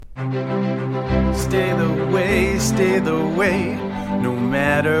Stay the way, no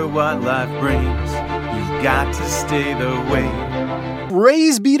matter what life brings, you've got to stay the way.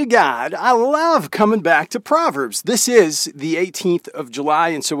 Praise be to God. I love coming back to Proverbs. This is the 18th of July,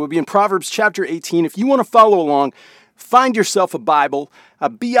 and so we'll be in Proverbs chapter 18. If you want to follow along, find yourself a Bible, a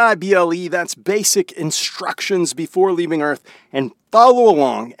Bible, that's basic instructions before leaving earth, and follow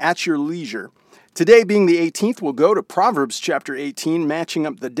along at your leisure. Today being the 18th, we'll go to Proverbs chapter 18, matching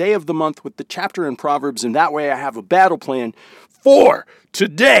up the day of the month with the chapter in Proverbs, and that way I have a battle plan for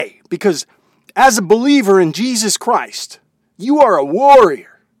today. Because as a believer in Jesus Christ, you are a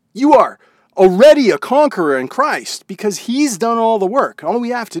warrior. You are already a conqueror in Christ because He's done all the work. All we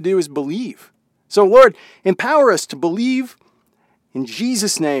have to do is believe. So Lord, empower us to believe in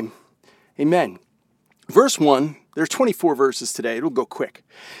Jesus' name. Amen. Verse 1, there's 24 verses today. It'll go quick.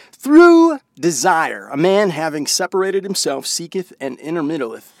 Through desire, a man having separated himself seeketh and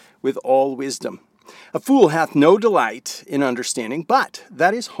intermeddleth with all wisdom. A fool hath no delight in understanding, but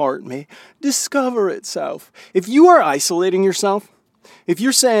that his heart may discover itself. If you are isolating yourself, if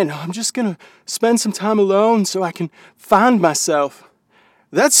you're saying, I'm just going to spend some time alone so I can find myself,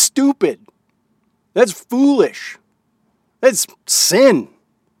 that's stupid. That's foolish. That's sin.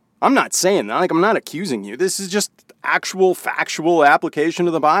 I'm not saying that. I'm not accusing you. This is just actual factual application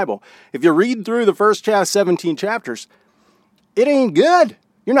of the Bible. If you read through the first 17 chapters, it ain't good.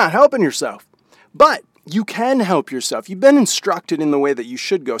 You're not helping yourself. But you can help yourself. You've been instructed in the way that you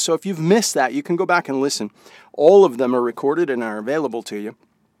should go. So if you've missed that, you can go back and listen. All of them are recorded and are available to you.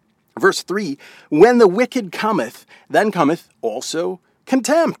 Verse 3, when the wicked cometh, then cometh also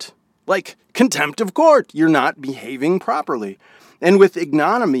contempt. Like contempt of court. You're not behaving properly. And with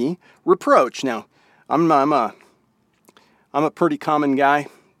ignominy, reproach. Now, I'm a pretty common guy.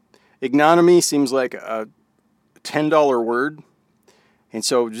 Ignominy seems like a $10 word. And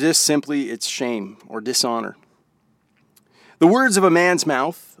so just simply, it's shame or dishonor. The words of a man's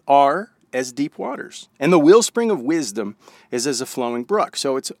mouth are as deep waters, and the wellspring of wisdom is as a flowing brook.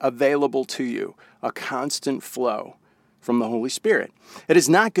 So it's available to you, a constant flow from the Holy Spirit. It is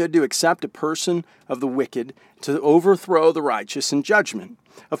not good to accept a person of the wicked, to overthrow the righteous in judgment.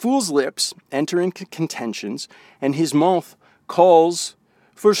 A fool's lips enter into contentions, and his mouth calls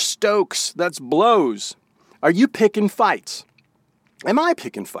for stokes, that's blows. Are you picking fights? Am I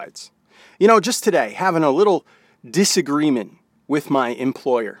picking fights? Just today, having a little disagreement with my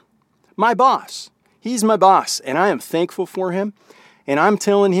employer. My boss. He's my boss, and I am thankful for him. And I'm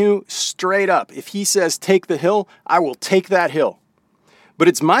telling you straight up, if he says take the hill, I will take that hill. But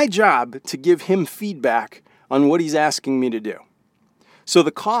it's my job to give him feedback on what he's asking me to do. So the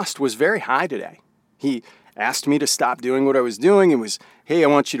cost was very high today. He asked me to stop doing what I was doing. It was, hey, I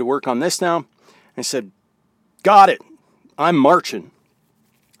want you to work on this now. I said, got it. I'm marching.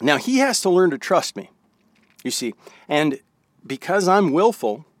 Now, he has to learn to trust me, you see. And because I'm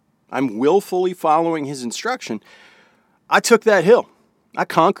willfully following his instruction, I took that hill. I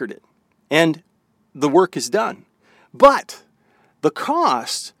conquered it. And the work is done. But the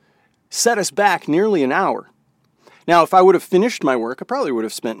cost set us back nearly an hour. Now, if I would have finished my work, I probably would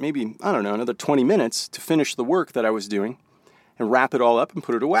have spent maybe, another 20 minutes to finish the work that I was doing and wrap it all up and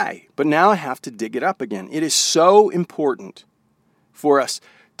put it away. But now I have to dig it up again. It is so important for us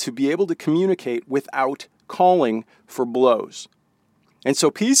to be able to communicate without calling for blows. And so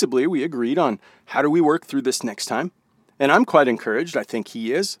peaceably, we agreed on how do we work through this next time. And I'm quite encouraged. I think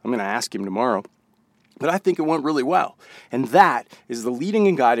he is. I'm going to ask him tomorrow. But I think it went really well. And that is the leading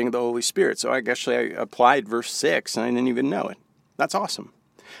and guiding of the Holy Spirit. So I applied verse 6 and I didn't even know it. That's awesome.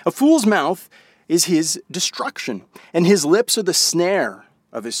 A fool's mouth is his destruction, and his lips are the snare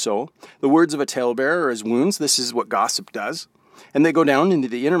of his soul. The words of a talebearer are his wounds. This is what gossip does. And they go down into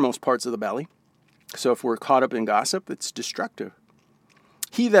the innermost parts of the belly. So if we're caught up in gossip, it's destructive.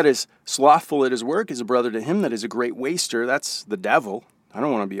 He that is slothful at his work is a brother to him that is a great waster. That's the devil. I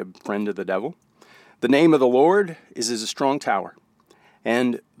don't want to be a friend of the devil. The name of the Lord is as a strong tower,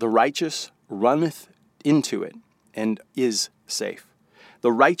 and the righteous runneth into it and is safe.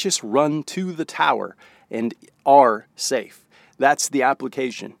 The righteous run to the tower and are safe. That's the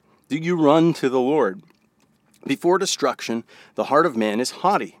application. Do you run to the Lord? Before destruction, the heart of man is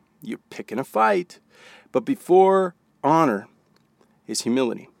haughty. You're picking a fight. But before honor is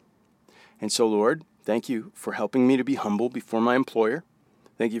humility. And so, Lord, thank you for helping me to be humble before my employer.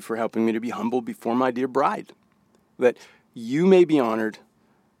 Thank you for helping me to be humble before my dear bride. That you may be honored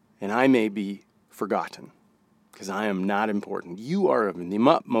and I may be forgotten. Because I am not important. You are of the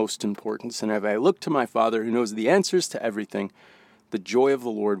utmost importance. And if I look to my Father who knows the answers to everything, the joy of the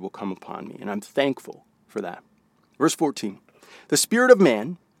Lord will come upon me. And I'm thankful for that. Verse 14. The spirit of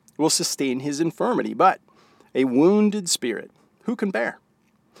man, will sustain his infirmity, but a wounded spirit who can bear?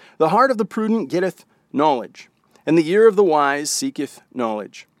 The heart of the prudent getteth knowledge, and the ear of the wise seeketh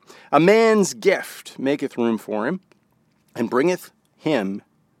knowledge. A man's gift maketh room for him, and bringeth him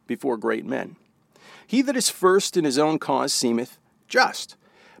before great men. He that is first in his own cause seemeth just,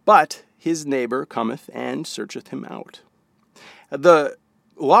 but his neighbor cometh and searcheth him out. The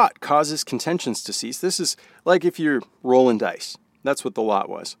lot causes contentions to cease. This is like if you're rolling dice. That's what the lot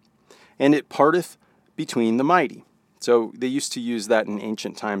was. And it parteth between the mighty. So they used to use that in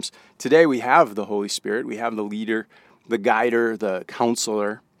ancient times. Today we have the Holy Spirit. We have the leader, the guider, the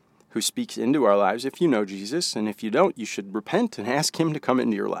counselor who speaks into our lives if you know Jesus. And if you don't, you should repent and ask him to come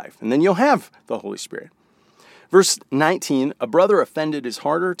into your life. And then you'll have the Holy Spirit. Verse 19, a brother offended is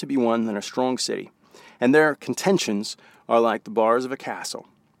harder to be won than a strong city, and their contentions are like the bars of a castle.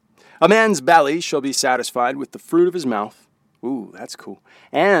 A man's belly shall be satisfied with the fruit of his mouth. Ooh, that's cool.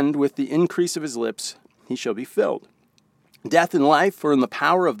 And with the increase of his lips he shall be filled. Death and life are in the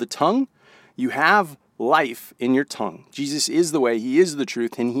power of the tongue. You have life in your tongue. Jesus is the way, he is the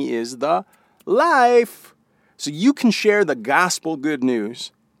truth, and he is the life. So you can share the gospel good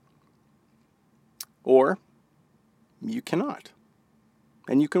news, or you cannot.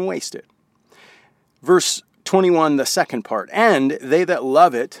 And you can waste it. Verse 21, the second part. And they that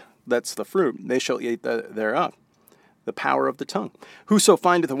love it, that's the fruit, they shall eat thereof. The power of the tongue. Whoso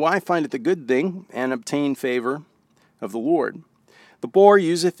findeth a wife findeth a good thing, and obtain favor of the Lord. The poor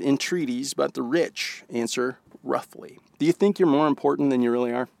useth entreaties, but the rich answer roughly. Do you think you're more important than you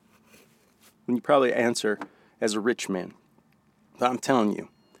really are? When you probably answer as a rich man. But I'm telling you,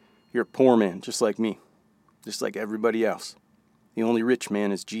 you're a poor man, just like me. Just like everybody else. The only rich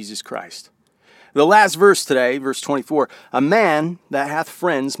man is Jesus Christ. The last verse today, verse 24, a man that hath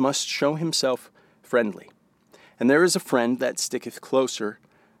friends must show himself friendly. And there is a friend that sticketh closer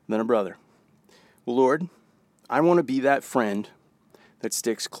than a brother. Well, Lord, I want to be that friend that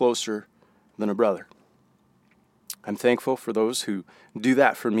sticks closer than a brother. I'm thankful for those who do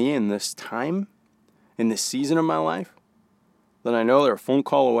that for me in this time, in this season of my life. Then I know they're a phone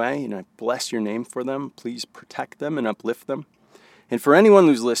call away, and I bless your name for them. Please protect them and uplift them. And for anyone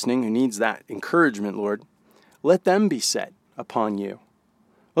who's listening who needs that encouragement, Lord, let them be set upon you.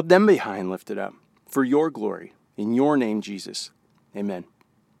 Let them be high and lifted up for your glory. In your name, Jesus. Amen.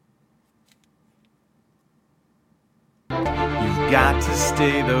 You've got to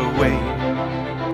stay the way.